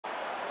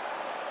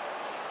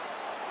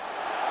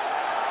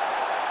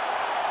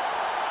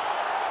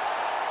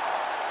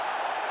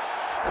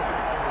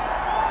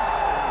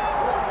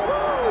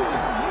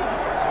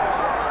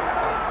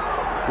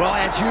Well,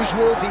 as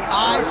usual, the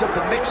eyes of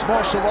the mixed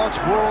martial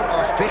arts world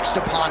are fixed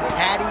upon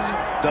Paddy,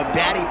 the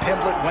Paddy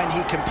Pimblett, when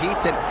he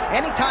competes. And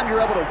anytime you're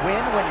able to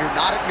win when you're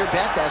not at your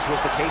best, as was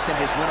the case in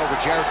his win over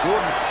Jared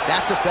Gordon,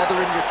 that's a feather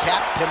in your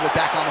cap. Pimblett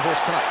back on the horse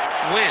tonight.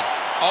 Win.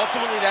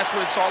 Ultimately, that's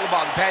what it's all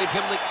about. And Paddy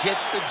Pimblett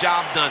gets the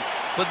job done.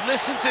 But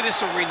listen to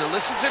this arena.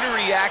 Listen to the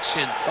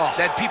reaction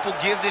that people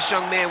give this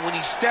young man when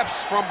he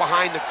steps from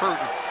behind the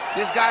curtain.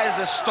 This guy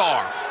is a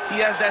star. He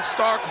has that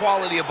star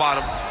quality about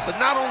him. But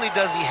not only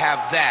does he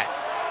have that,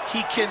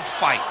 he can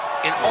fight.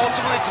 And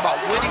ultimately, it's about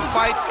winning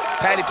fights.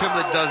 Paddy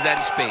Pimblett does that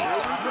in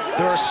spades.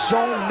 There are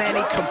so many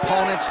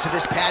components to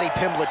this Paddy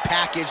Pimblett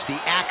package, the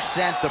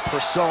accent, the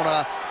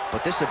persona.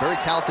 But this is a very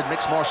talented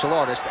mixed martial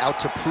artist out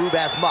to prove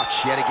as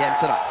much yet again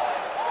tonight.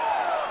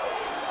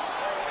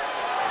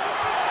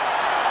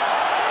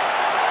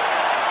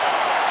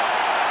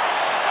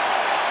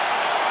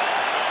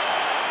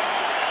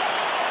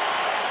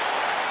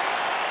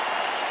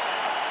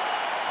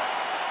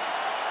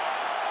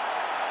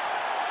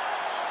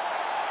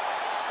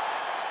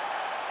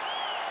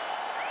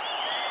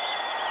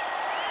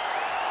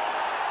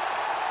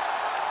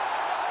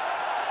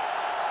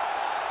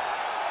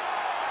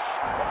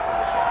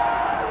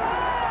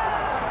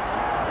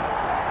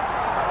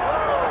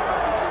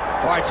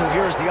 All right, so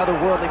here's the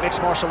otherworldly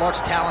mixed martial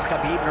arts talent,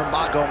 Khabib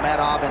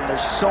Nurmagomedov, and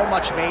there's so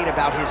much made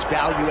about his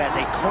value as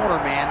a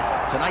cornerman.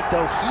 Tonight,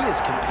 though, he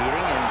is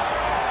competing, and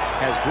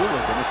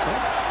Hasbullah's in his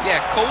corner. Yeah,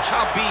 Coach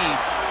Khabib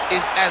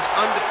is as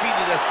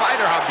undefeated as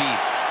fighter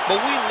Khabib, but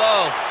we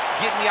love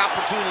getting the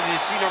opportunity to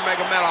see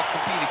Nurmagomedov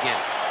compete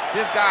again.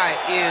 This guy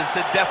is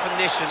the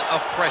definition of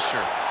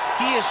pressure.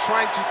 He is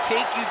trying to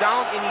take you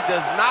down, and he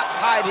does not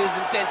hide his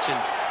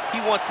intentions.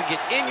 He wants to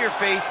get in your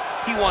face,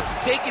 he wants to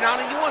take you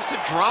down, and he wants to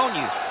drown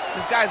you.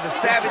 This guy's a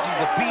savage,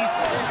 he's a beast.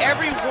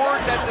 Every word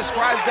that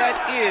describes that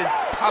is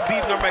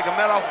Khabib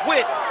Nurmagomedov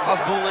with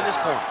Hasbullah in his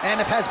corner.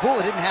 And if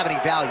Hasbullah didn't have any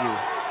value,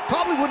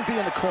 probably wouldn't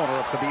be in the corner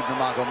of Khabib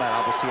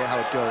Nurmagomedov. We'll see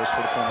how it goes for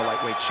the former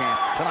lightweight champ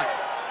tonight.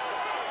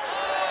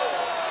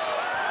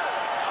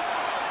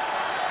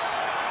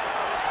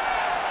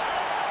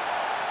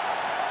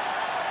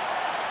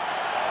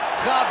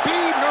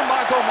 Khabib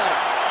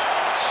Nurmagomedov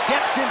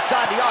steps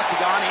inside the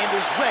octagon and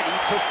is ready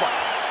to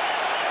fight.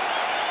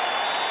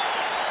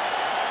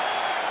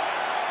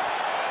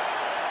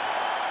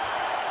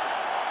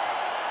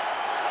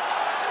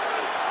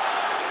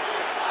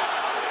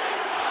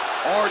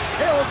 Our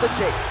tale of the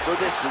tape for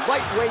this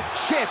lightweight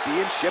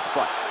championship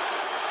fight.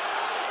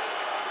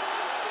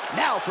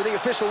 Now for the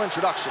official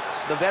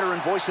introductions, the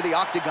veteran voice of the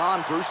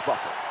octagon, Bruce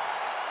Buffer.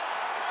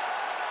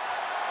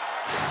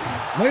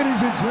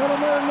 Ladies and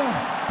gentlemen,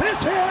 this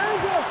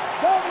is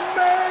the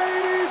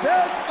main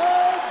event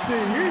of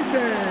the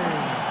evening.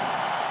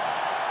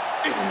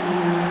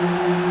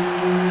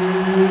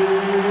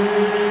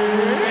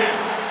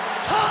 It's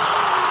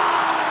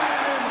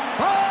time!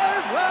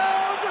 5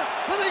 rounds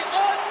for the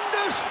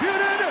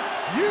undisputed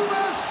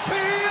UFC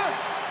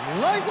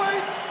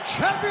Lightweight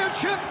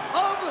Championship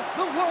of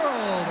the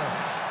World.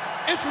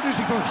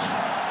 Introducing first,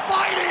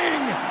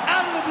 fighting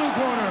out of the blue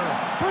corner,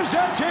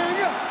 presenting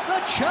the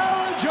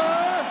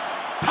challenger,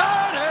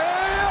 Paddy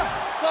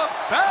the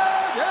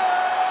Paddy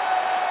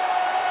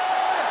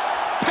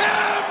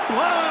Pimblett.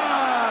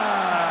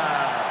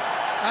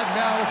 And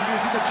now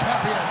introducing the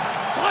champion,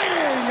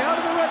 fighting out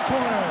of the red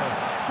corner,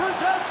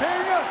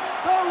 presenting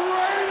the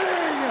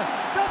reigning,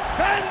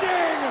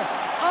 defending,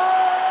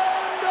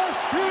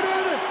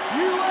 undisputed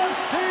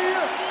UFC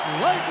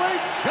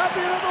Lightweight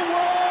Champion of the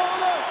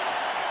World,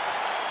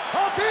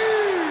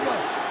 Khabib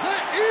the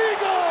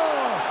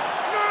Eagle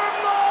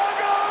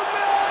Nurmagomedov.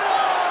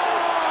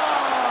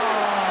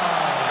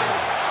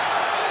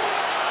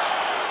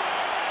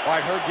 All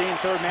right, Herb Dean,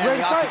 third man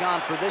in the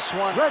octagon for this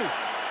one. Ready.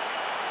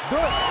 Do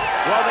it.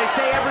 Well, they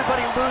say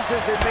everybody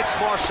loses in mixed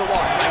martial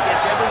arts. I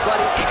guess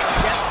everybody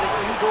except the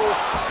Eagle,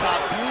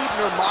 Khabib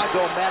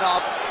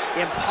Nurmagomedov.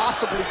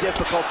 Impossibly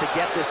difficult to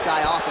get this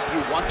guy off of you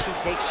once he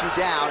takes you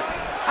down.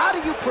 How do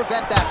you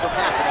prevent that from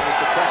happening is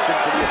the question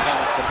for the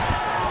opponent tonight.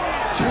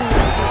 Too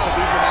easy.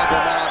 Khabib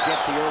Nurmagomedov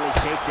gets the early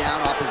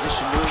takedown.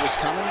 Opposition knew it was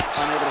coming,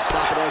 unable to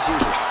stop it as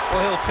usual.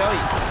 Well, he'll tell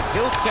you.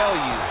 He'll tell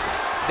you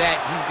that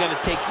he's going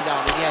to take you down.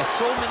 And he has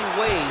so many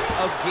ways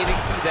of getting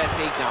to that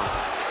takedown.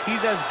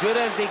 He's as good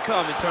as they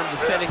come in terms of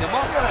setting him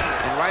up.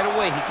 And right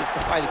away, he gets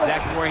the fight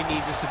exactly where he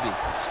needs it to be.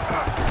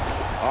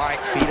 All right,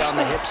 feet on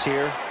the hips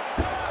here.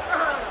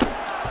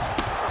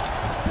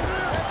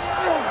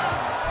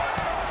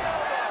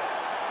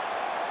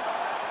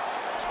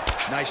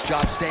 Nice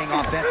job staying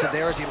offensive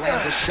there as he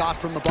lands a shot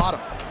from the bottom.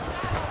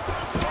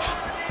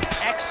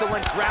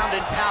 Excellent ground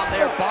and pound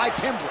there by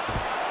Pimblett.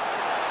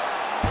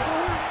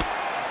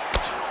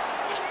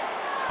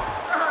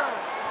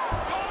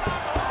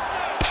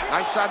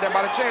 Nice shot there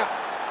by the champ.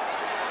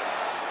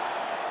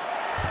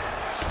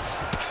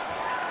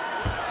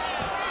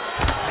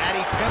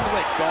 Paddy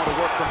Pimblett going to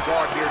work from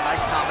guard here.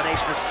 Nice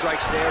combination of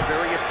strikes there.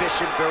 Very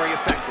efficient, very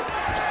effective.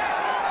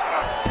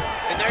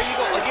 And there you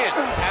go, again,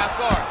 half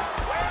guard.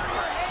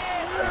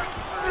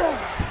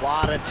 A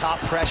lot of top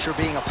pressure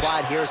being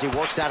applied here as he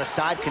works out of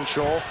side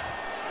control.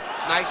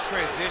 Nice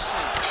transition.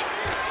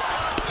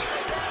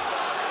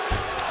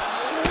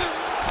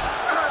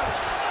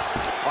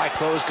 All right,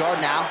 close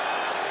guard now.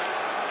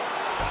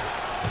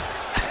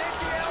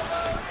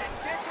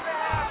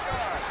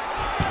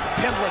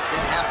 Pimblett's in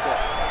half guard.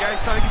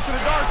 Guys trying to get to the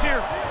darts here.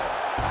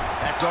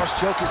 That darts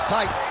choke is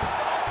tight.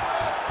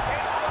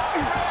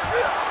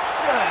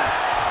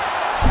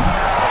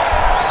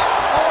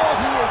 Oh,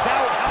 he is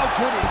out. How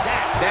good is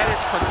that? That is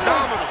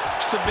phenomenal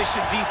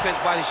submission defense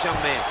by this young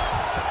man.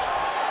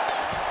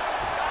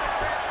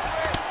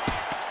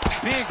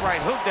 Big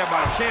right hook there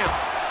by the champ.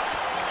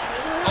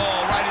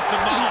 Oh, right into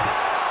mouth.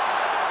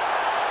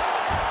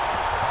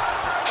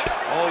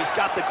 Oh, he's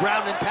got the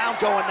ground and pound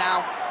going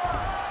now.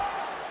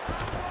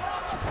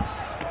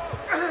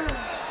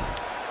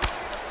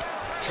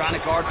 Trying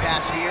to guard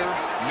pass here,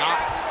 not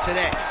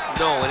today.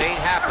 No, it ain't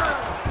happening.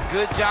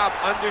 Good job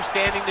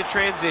understanding the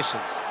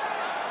transitions.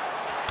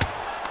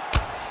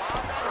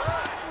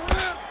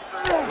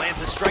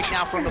 Lands a strike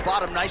now from the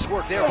bottom. Nice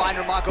work there by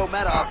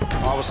Nurmagomedov.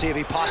 Well, we'll see if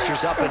he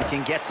postures up and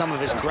can get some of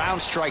his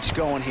ground strikes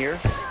going here.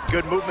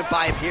 Good movement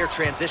by him here,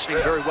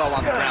 transitioning very well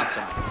on the ground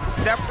tonight.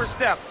 Step for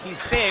step,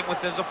 he's staying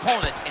with his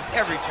opponent in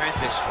every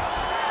transition.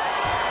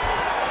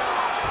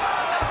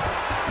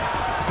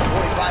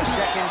 45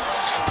 seconds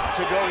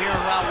to go here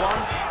in round one.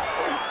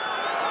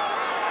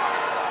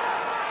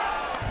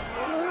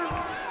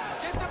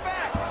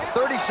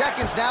 30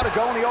 seconds now to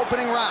go in the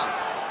opening round.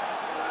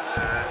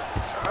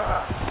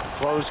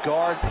 Close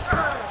guard. I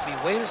mean,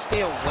 way to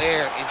stay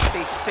aware and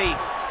stay safe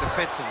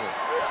defensively.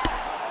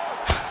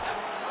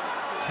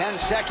 10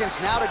 seconds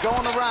now to go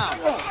in the round.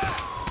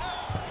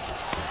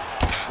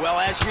 Well,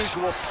 as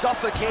usual,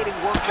 suffocating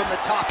work from the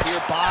top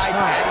here by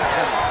Paddy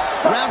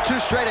Pimblett. Round two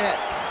straight ahead.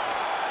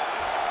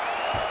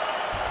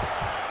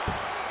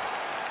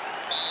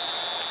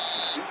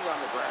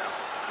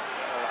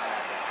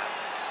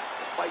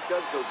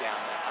 Does go down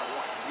there. I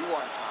want you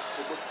on top.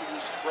 So look for your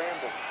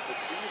scrambles, look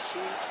for your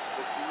sweeps,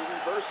 look for your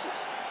reverses.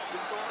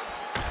 Good guard.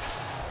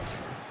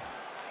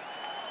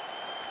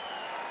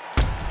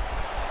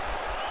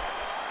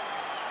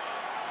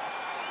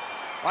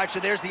 All right, so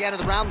there's the end of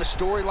the round. The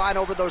storyline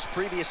over those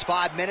previous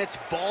 5 minutes.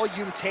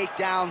 Volume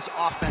takedowns,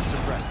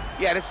 offensive wrestling.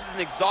 Yeah, this is an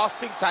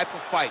exhausting type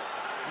of fight.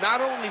 Not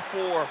only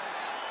for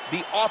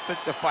the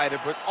offensive fighter,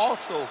 but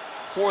also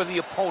for the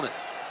opponent.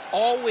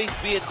 Always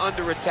being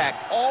under attack,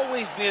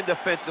 always being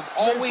defensive,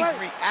 always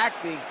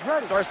reacting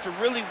starts to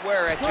really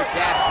wear at your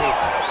gas tank.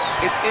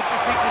 It's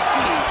interesting to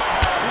see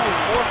who is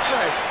more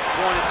fresh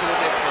going into the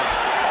next round.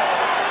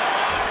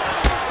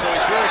 So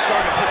he's really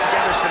starting to put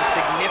together some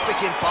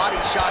significant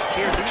body shots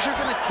here. These are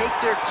going to take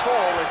their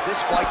toll as this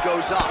fight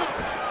goes on.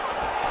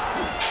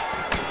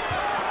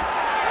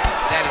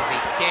 That is a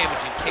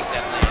damaging kick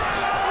that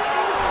lands.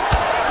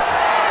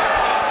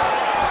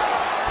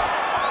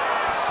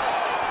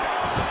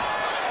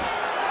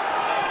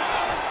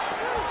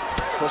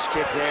 Push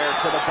kick there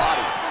to the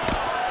body.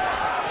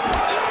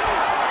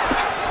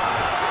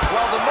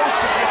 Well, the most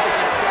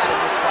significant stat in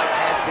this fight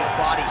has been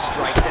body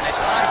strikes, and at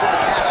times in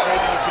the past,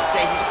 maybe you could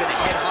say he's been a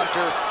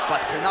headhunter, but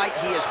tonight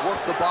he has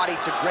worked the body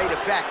to great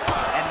effect,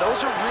 and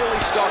those are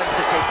really starting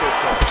to take their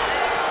toll.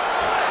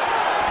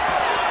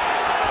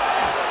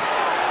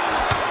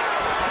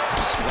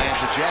 Lands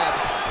a jab.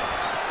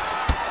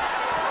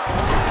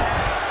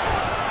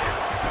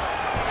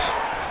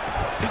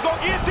 He's going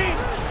guillotine.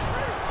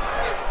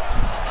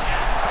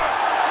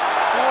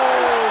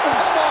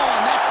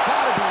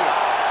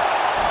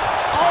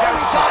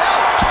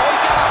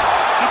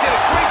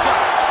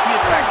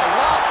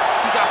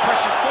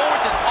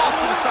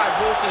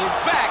 Roll to his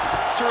back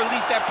to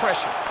release that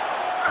pressure.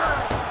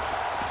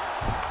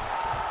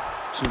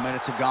 2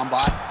 minutes have gone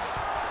by.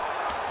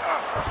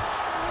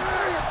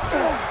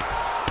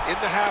 In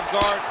the half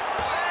guard.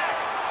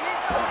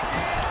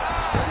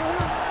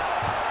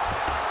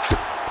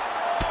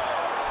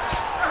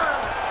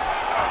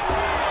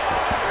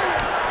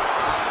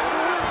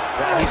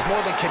 Well, he's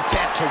more than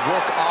content to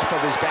work off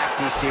of his back,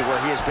 DC,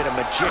 where he has been a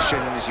magician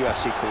in his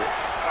UFC career.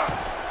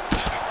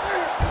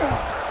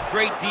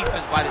 Great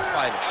defense by this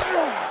fighter.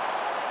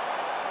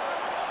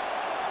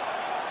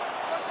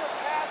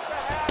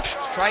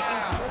 Striking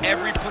from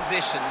every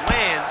position,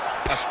 lands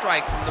a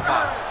strike from the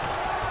bottom.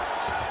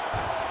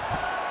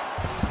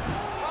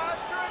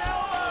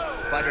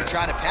 Fighter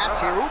trying to pass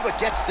here, but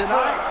gets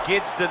denied.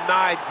 Gets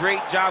denied.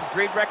 Great job,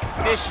 great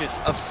recognition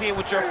of seeing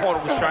what your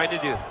opponent was trying to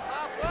do.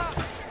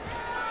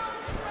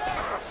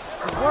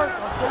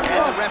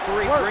 And the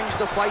referee brings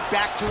the fight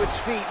back to its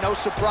feet. No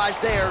surprise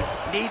there.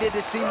 Needed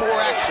to see more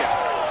action.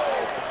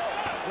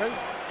 Ready?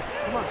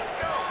 Come on.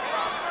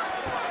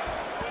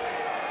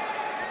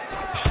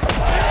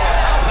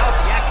 How about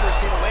the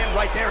accuracy to land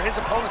right there? His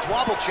opponent's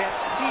wobble champ.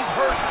 He's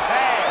hurt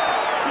bad.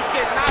 He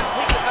cannot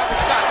take another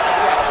shot like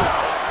that.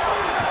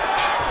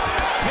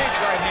 Big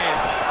right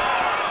hand.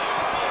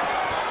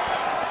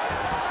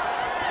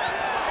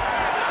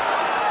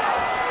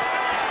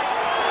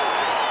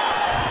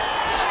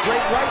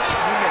 Straight right,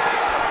 he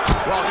misses.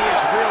 Well, he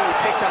has really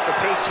picked up the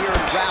pace here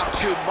in round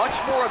 2. Much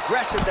more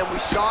aggressive than we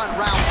saw in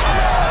round 1.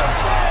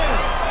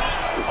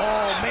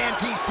 Oh, man,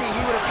 DC,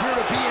 he would appear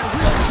to be in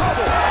real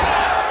trouble.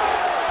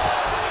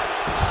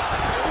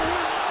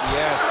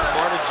 Yes,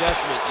 smart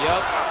adjustment,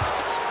 yep.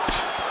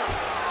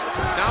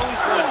 Now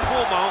he's going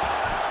full mount.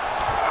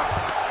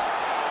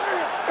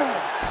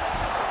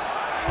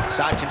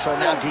 Side control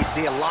now,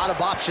 DC. A lot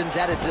of options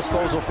at his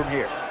disposal from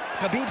here.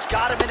 Khabib's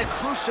got him in a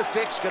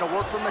crucifix. Gonna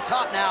work from the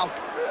top now.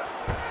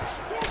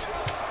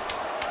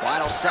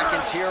 Final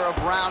seconds here of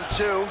round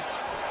 2. And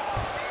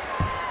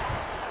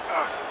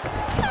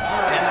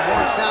the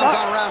horn sounds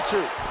on round 2.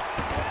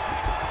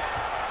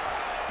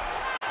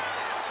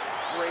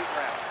 Great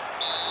round.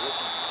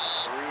 Listen to me.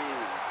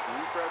 Breathe.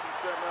 Deep breath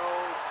into that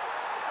nose,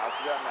 out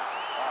to that mouth.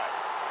 All right.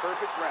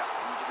 Perfect round. I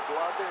need you to go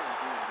out there and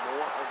do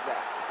more of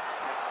that.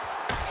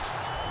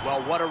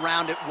 Well, what a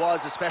round it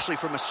was, especially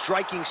from a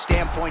striking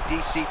standpoint.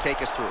 DC,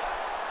 take us through it.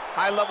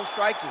 High-level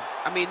striking.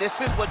 I mean, this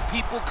is what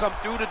people come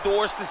through the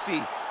doors to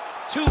see.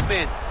 2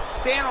 men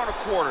stand on a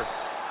quarter,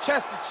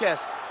 chest to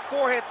chest,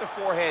 forehead to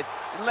forehead,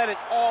 and let it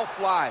all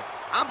fly.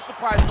 I'm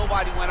surprised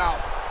nobody went out,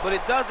 but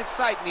it does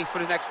excite me for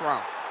the next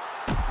round.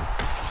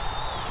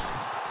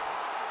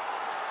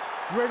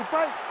 You ready to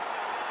fight?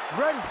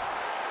 Ready.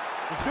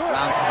 Let's do it.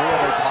 Round 3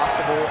 of a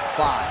possible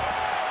 5.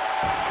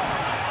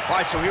 All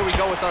right, so here we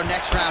go with our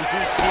next round.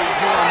 DC,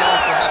 you are known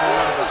for having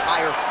one of the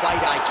higher fight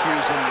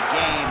IQs in the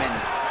game, and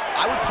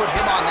I would put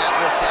him on that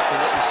list after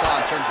what we saw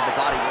in terms of the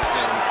body work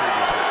there in the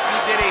previous list. He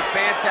did a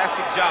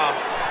fantastic job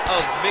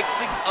of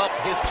mixing up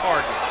his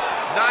target,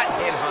 not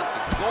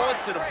headhunting, going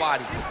to the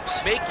body,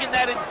 making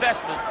that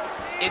investment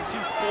into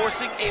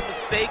forcing a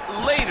mistake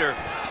later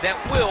that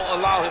will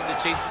allow him to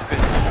chase his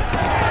finish.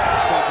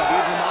 So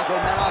Khabib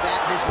Nurmagomedov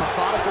at his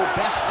methodical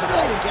best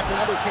tonight and gets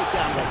another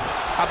takedown right there.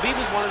 Khabib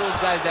is one of those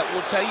guys that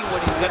will tell you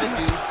what he's going to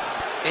do,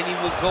 and he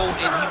will go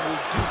and he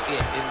will do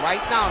it. And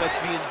right now, that's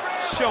being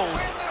shown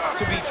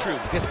to be true.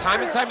 Because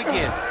time and time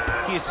again,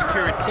 he is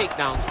securing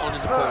takedowns on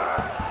his opponent.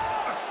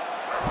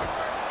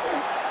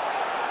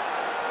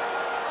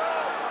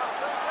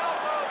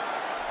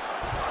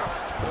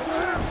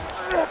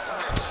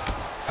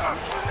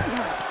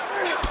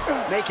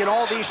 Making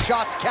all these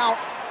shots count.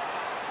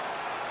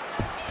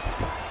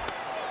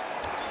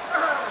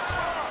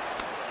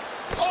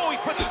 Oh, he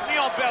puts his knee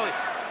on belly.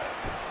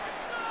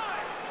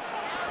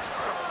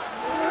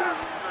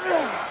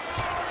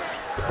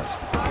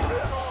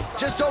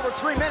 Just over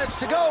 3 minutes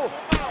to go.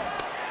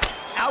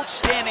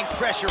 Outstanding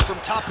pressure from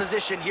top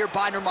position here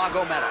by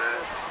Nurmagomedov.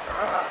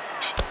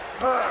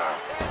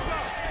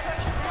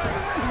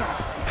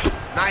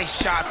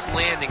 Nice shots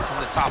landing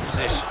from the top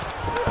position.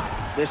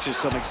 This is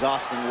some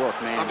exhausting work,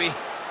 man. I mean,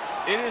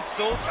 it is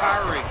so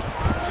tiring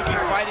to be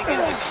fighting in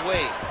this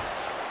way.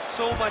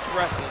 So much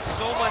wrestling,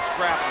 so much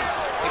grappling,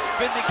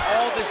 expending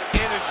all this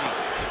energy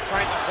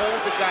trying to hold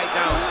the guy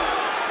down.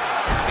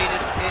 I mean,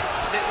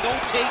 no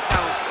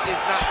takedown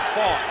is not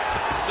fought.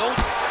 No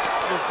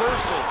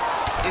reversal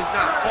is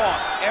not fought.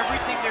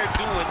 Everything they're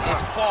doing is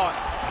fought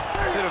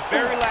to the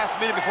very last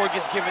minute before it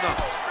gets given up.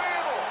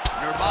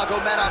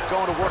 Nurmagomedov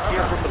going to work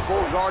here from the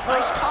full guard.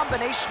 Nice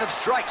combination of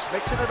strikes,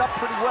 mixing it up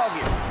pretty well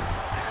here.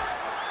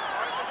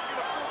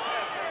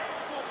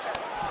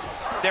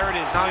 There it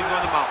is. Now he's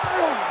going to mount.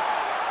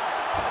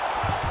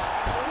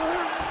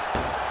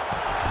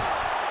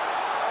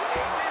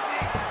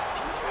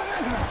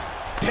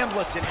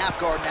 Pimblett's in half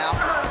guard now.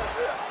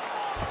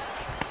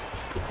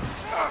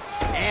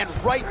 And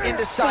right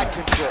into side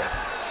control.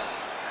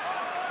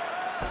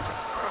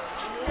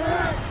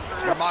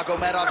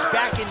 Nurmagomedov's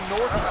back in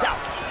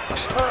north-south.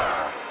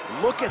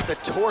 Look at the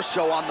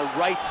torso on the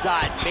right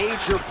side.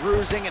 Major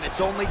bruising, and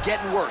it's only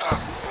getting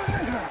worse.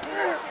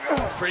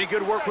 Pretty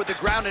good work with the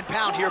ground and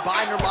pound here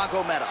by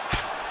Nurmagomedov.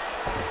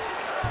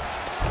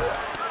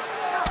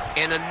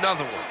 And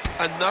another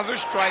one. Another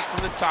strike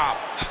from the top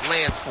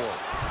lands for him.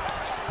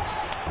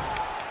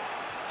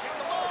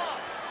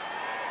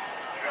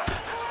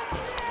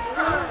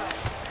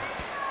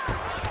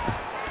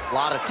 A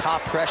lot of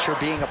top pressure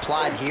being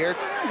applied here.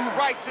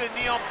 Right to the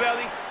knee on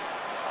belly.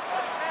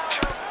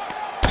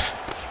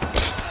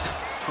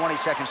 20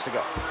 seconds to go.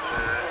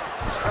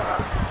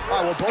 All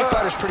right, well, both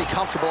fighters pretty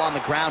comfortable on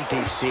the ground,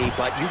 DC,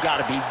 but you got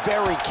to be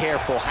very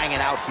careful hanging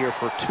out here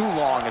for too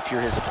long if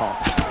you're his opponent.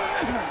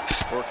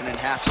 Working in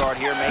half guard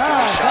here, making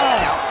the shots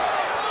count.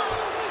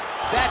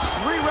 That's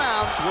 3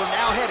 rounds. We're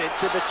now headed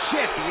to the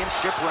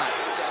championship rounds.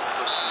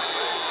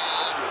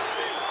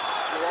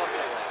 You lost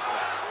that last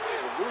round.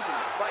 You're losing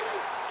the fight.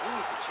 You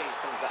need to change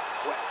things up.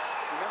 What?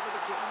 Remember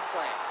the game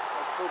plan.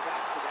 Let's go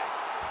back to that.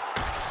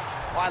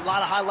 All right, a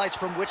lot of highlights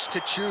from which to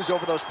choose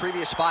over those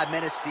previous 5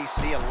 minutes,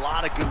 DC. A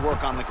lot of good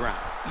work on the ground.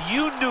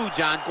 You knew,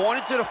 John, going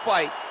into the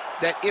fight,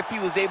 that if he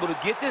was able to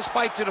get this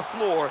fight to the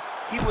floor,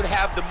 he would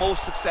have the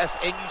most success,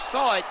 and you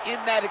saw it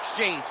in that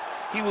exchange.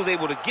 He was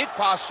able to get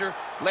posture,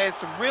 land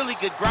some really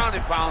good ground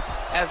and pound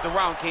as the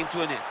round came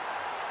to an end.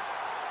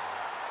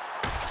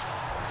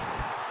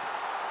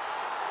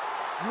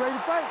 You ready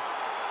to fight?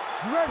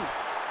 You ready?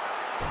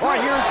 All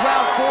right, here's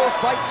round 4,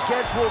 fight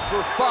scheduled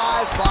for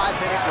 5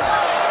 5-minute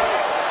rounds.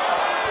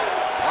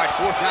 All right,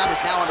 4th round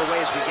is now underway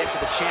as we get to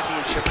the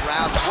championship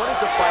rounds. What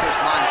is a fighter's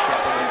mindset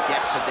when you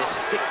get to this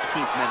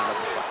 16th minute of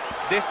the fight?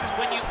 This is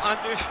when you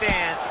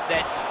understand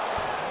that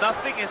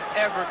nothing is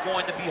ever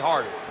going to be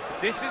harder.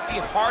 This is the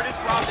hardest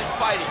round in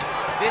fighting.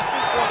 This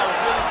is going to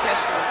really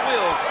test your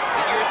will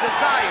and your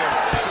desire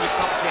to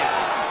become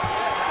champion.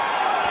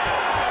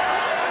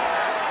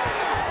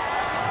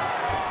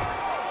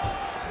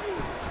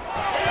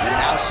 And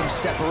now some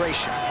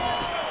separation.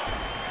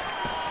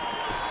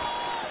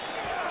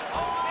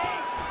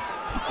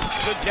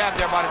 Good jab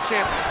there by the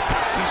champion.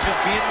 He's just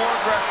being more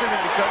aggressive,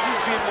 and because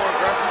he's being more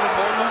aggressive and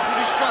more loose with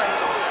his strikes,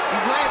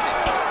 he's landing.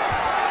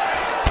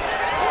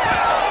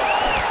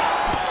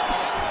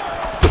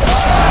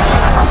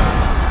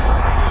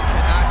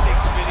 Cannot take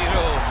too many of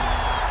those.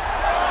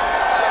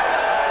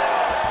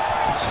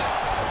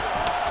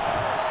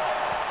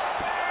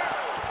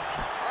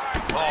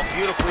 Oh,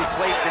 beautifully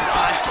placed and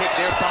timed kick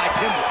there by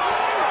Pimblett.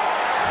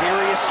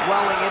 Serious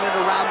swelling in and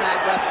around that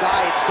left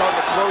eye. It's starting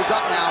to close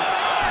up now.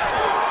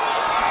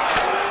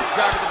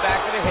 Grabbing the back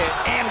of the head.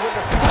 And with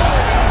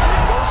authority,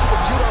 goes to the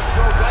judo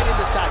throw right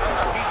into side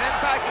control. He's in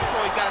side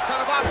control. He's got a ton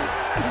of options.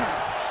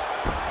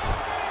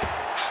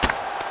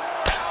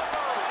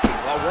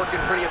 Well,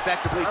 working pretty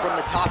effectively from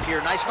the top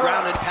here. Nice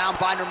ground and pound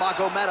by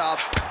Nurmagomedov.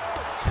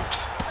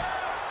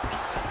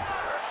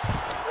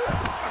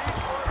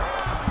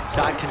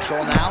 Side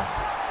control now.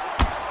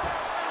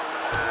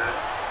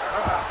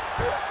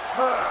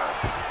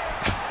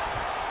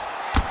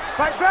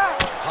 Fight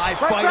back. High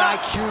fight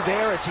IQ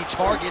there as he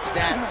targets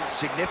that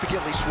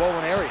significantly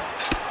swollen area.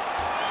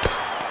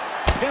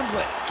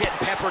 Pimblett getting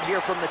peppered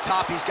here from the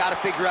top. He's got to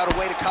figure out a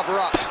way to cover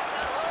up.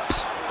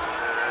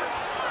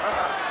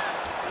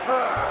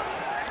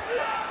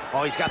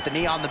 Oh, he's got the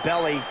knee on the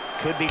belly.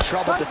 Could be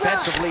trouble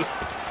defensively.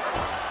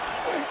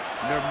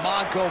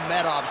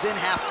 Nurmagomedov's in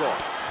half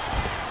guard.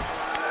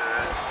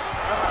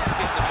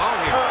 Get them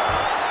on here.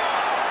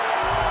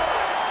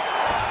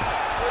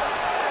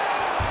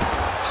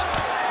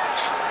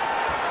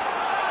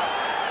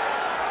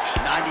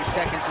 90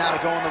 seconds now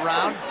to go in the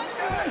round.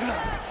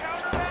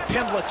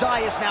 Pimblett's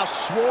eye is now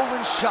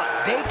swollen shut.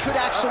 They could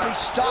actually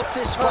stop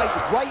this fight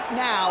right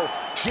now,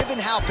 given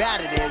how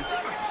bad it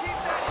is.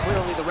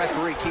 Clearly the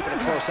referee keeping a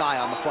close eye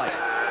on the fight.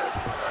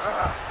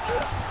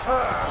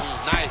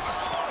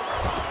 Nice.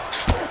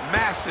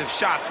 Massive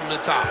shot from the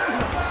top.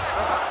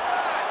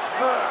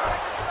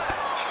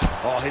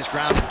 Oh, his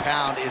ground and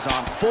pound is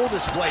on full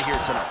display here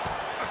tonight.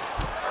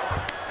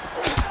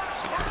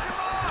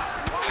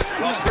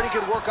 Well, pretty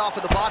good work off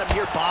of the bottom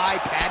here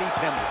by Paddy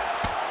Pimblett.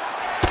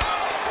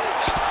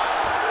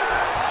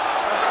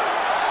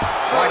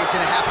 All right, he's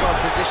in a half-guard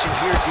position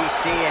here,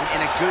 DC, and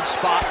in a good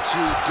spot to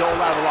dole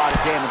out a lot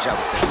of damage, I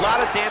would think. A lot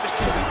of damage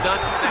can be done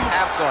from the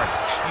half guard.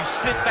 You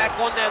sit back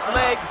on that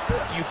leg,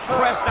 you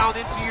press down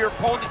into your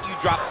opponent, you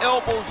drop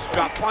elbows, you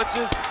drop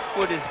punches.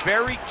 What is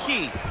very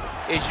key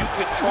is you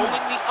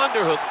controlling the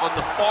underhook on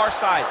the far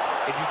side.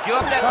 If you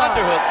give up that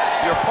underhook,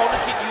 your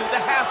opponent can use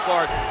the half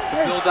guard to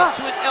build up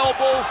to an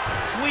elbow,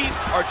 sweep,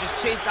 or just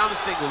chase down a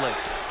single leg.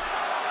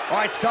 All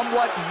right,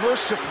 somewhat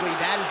mercifully,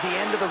 that is the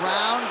end of the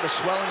round. The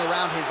swelling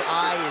around his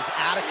eye is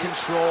out of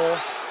control.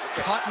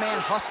 Cutman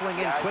hustling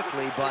in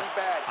quickly, but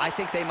I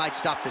think they might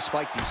stop this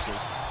fight, DC.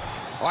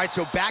 All right,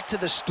 so back to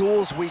the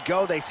stools we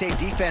go. They say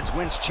defense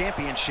wins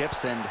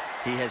championships, and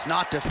he has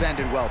not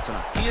defended well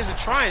tonight. He isn't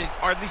trying,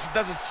 or at least it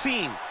doesn't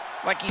seem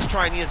like he's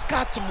trying. He has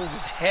got to move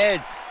his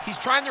head. He's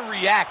trying to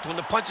react when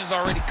the punch is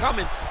already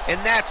coming, and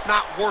that's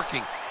not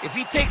working. If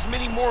he takes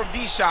many more of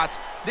these shots,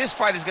 this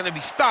fight is going to be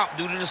stopped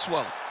due to the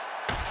swelling.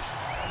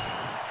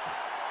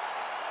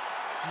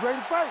 Ready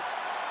to fight?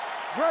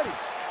 Ready.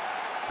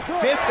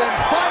 Fifth and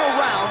final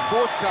round,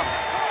 forthcoming.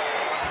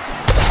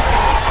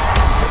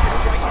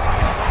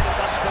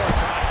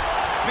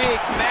 Big,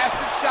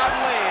 massive shot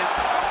lands.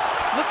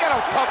 Look at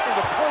how tough his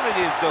opponent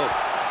is, though.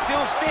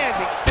 Still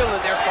standing, still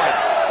in their fight.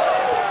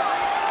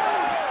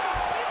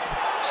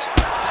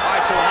 All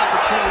right, so an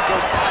opportunity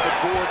goes by the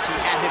boards. He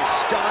had him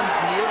stunned,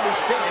 nearly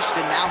finished,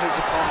 and now his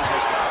opponent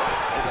has recovered.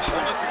 His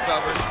opponent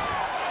recovered.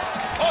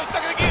 Oh, he's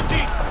stuck in the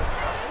guillotine.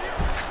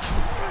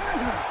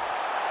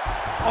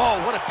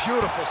 Oh, what a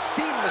beautiful,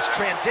 seamless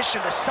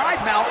transition to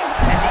side mount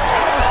as he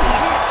counters the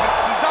guillotine.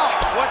 He's off.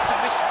 What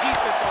submission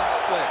defense on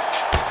display.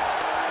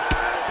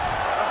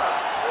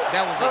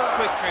 That was a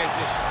slick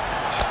transition.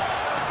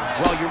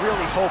 Well, you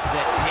really hope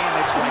that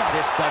damage like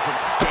this doesn't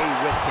stay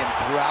with him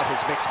throughout his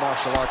mixed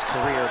martial arts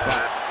career, but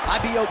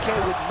I'd be okay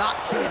with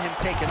not seeing him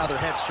take another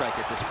head strike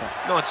at this point.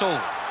 No, it's over.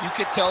 You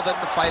could tell that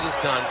the fight is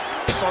done.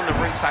 It's on the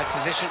ringside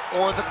position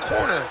or the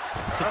corner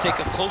to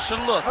take a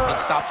closer look and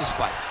stop this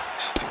fight.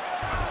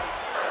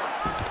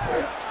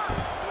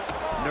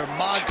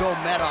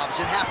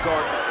 Nurmagomedov's in half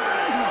guard.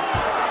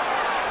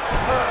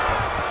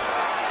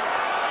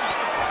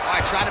 All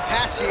right, trying to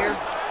pass here.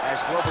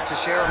 As Glover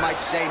Teixeira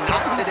might say,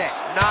 not today.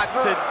 Not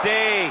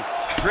today.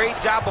 Great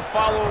job of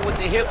following with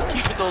the hips,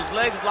 keeping those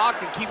legs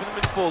locked and keeping them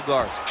in full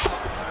guard.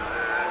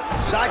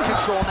 Side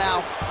control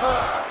now.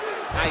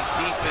 Nice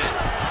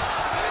defense.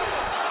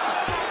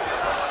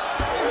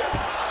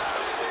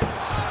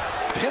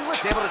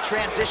 Pimblett's able to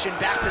transition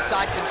back to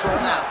side control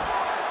now.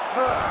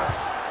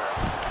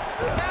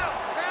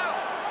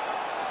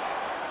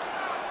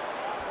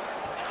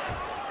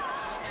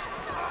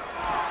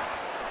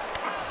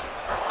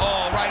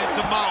 Oh, right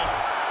into mount.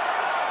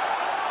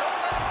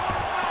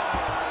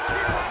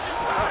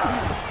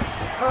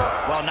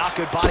 Well, not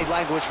good body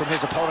language from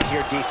his opponent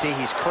here, DC.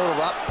 He's curled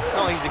up.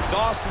 No, he's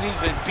exhausted. He's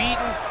been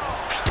beaten.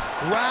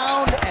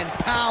 Ground and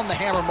pound. The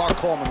hammer. Mark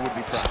Coleman would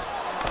be proud.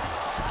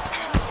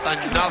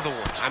 Another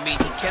one. I mean,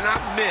 he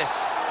cannot miss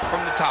from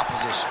the top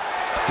position.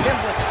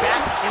 Pimblett's back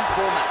in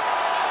full mount.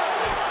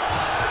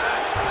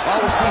 Well,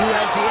 we'll see who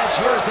has the edge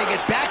here as they get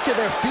back to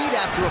their feet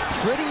after a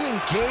pretty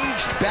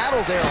engaged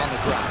battle there on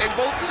the ground. And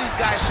both of these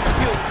guys should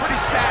feel pretty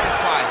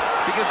satisfied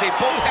because they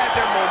both had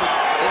their moments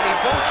and they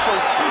both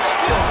showed true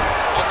skill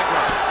on the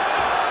ground.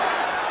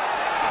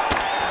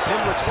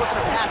 Pimblett's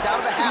looking to pass out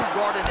of the half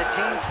guard and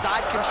attain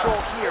side control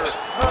here,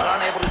 but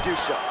unable to do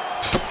so.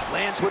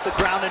 Lands with the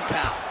ground and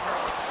pound.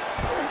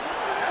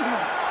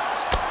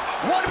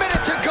 1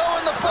 minute to go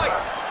in the fight.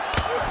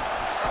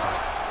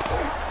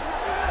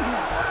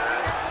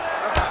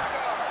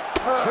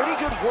 Pretty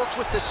good work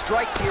with the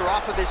strikes here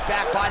off of his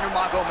back by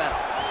Nurmagomedov.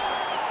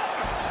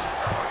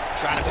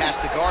 Trying to pass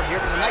the guard here,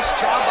 but a nice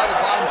job by the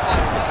bottom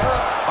fighter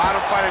defensively.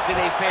 Bottom fighter did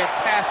a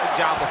fantastic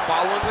job of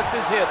following with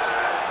his hips,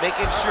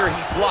 making sure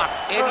he blocked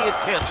any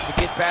attempts to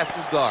get past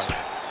his guard.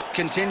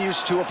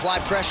 Continues to apply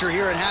pressure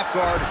here in half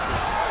guard.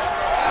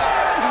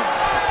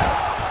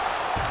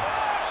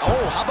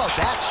 Oh, how about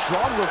that?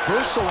 Strong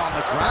reversal on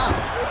the ground.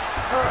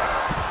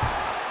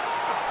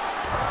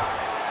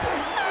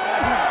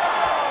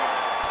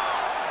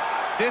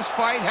 This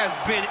fight has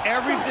been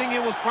everything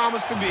it was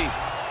promised to be.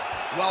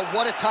 Well,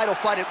 what a title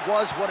fight it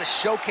was, what a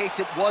showcase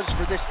it was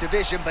for this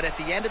division, but at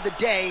the end of the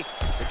day,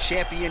 the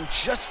champion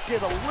just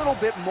did a little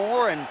bit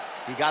more, and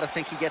you got to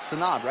think he gets the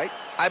nod, right?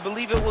 I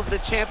believe it was the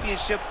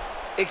championship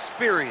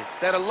experience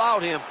that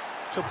allowed him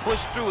to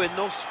push through in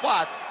those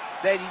spots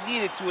that he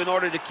needed to in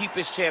order to keep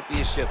his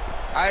championship.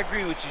 I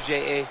agree with you,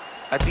 J.A.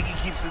 I think he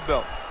keeps his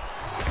belt.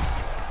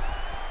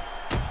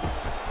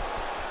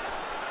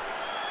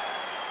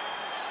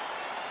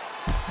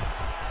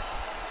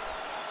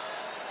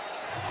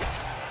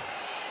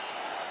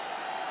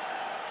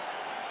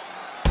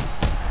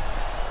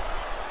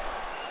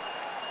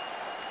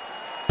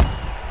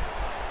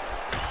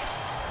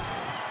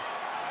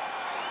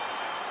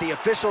 The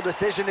official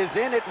decision is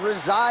in. It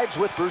resides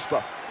with Bruce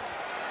Buffer.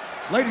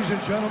 Ladies and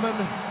gentlemen,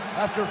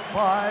 after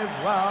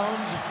 5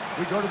 rounds,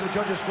 we go to the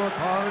judges'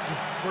 scorecards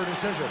for a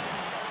decision.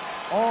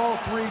 All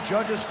 3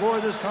 judges score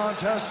this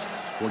contest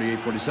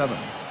 48-47.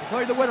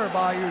 Declared the winner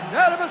by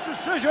unanimous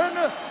decision,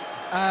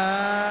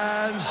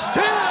 and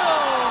still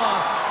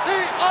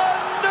the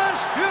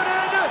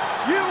undisputed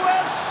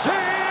UFC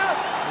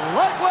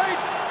lightweight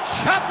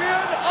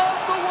champion of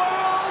the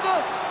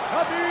world,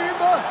 Khabib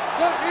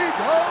the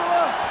Eagle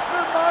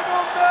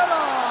Nurmagomedov.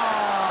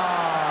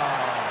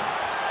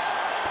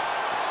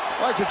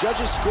 All right, so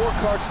judges'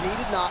 scorecards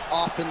needed. Not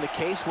often the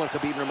case when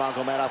Khabib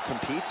Nurmagomedov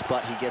competes,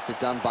 but he gets it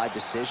done by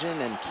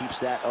decision and keeps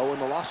that O in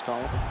the loss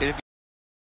column.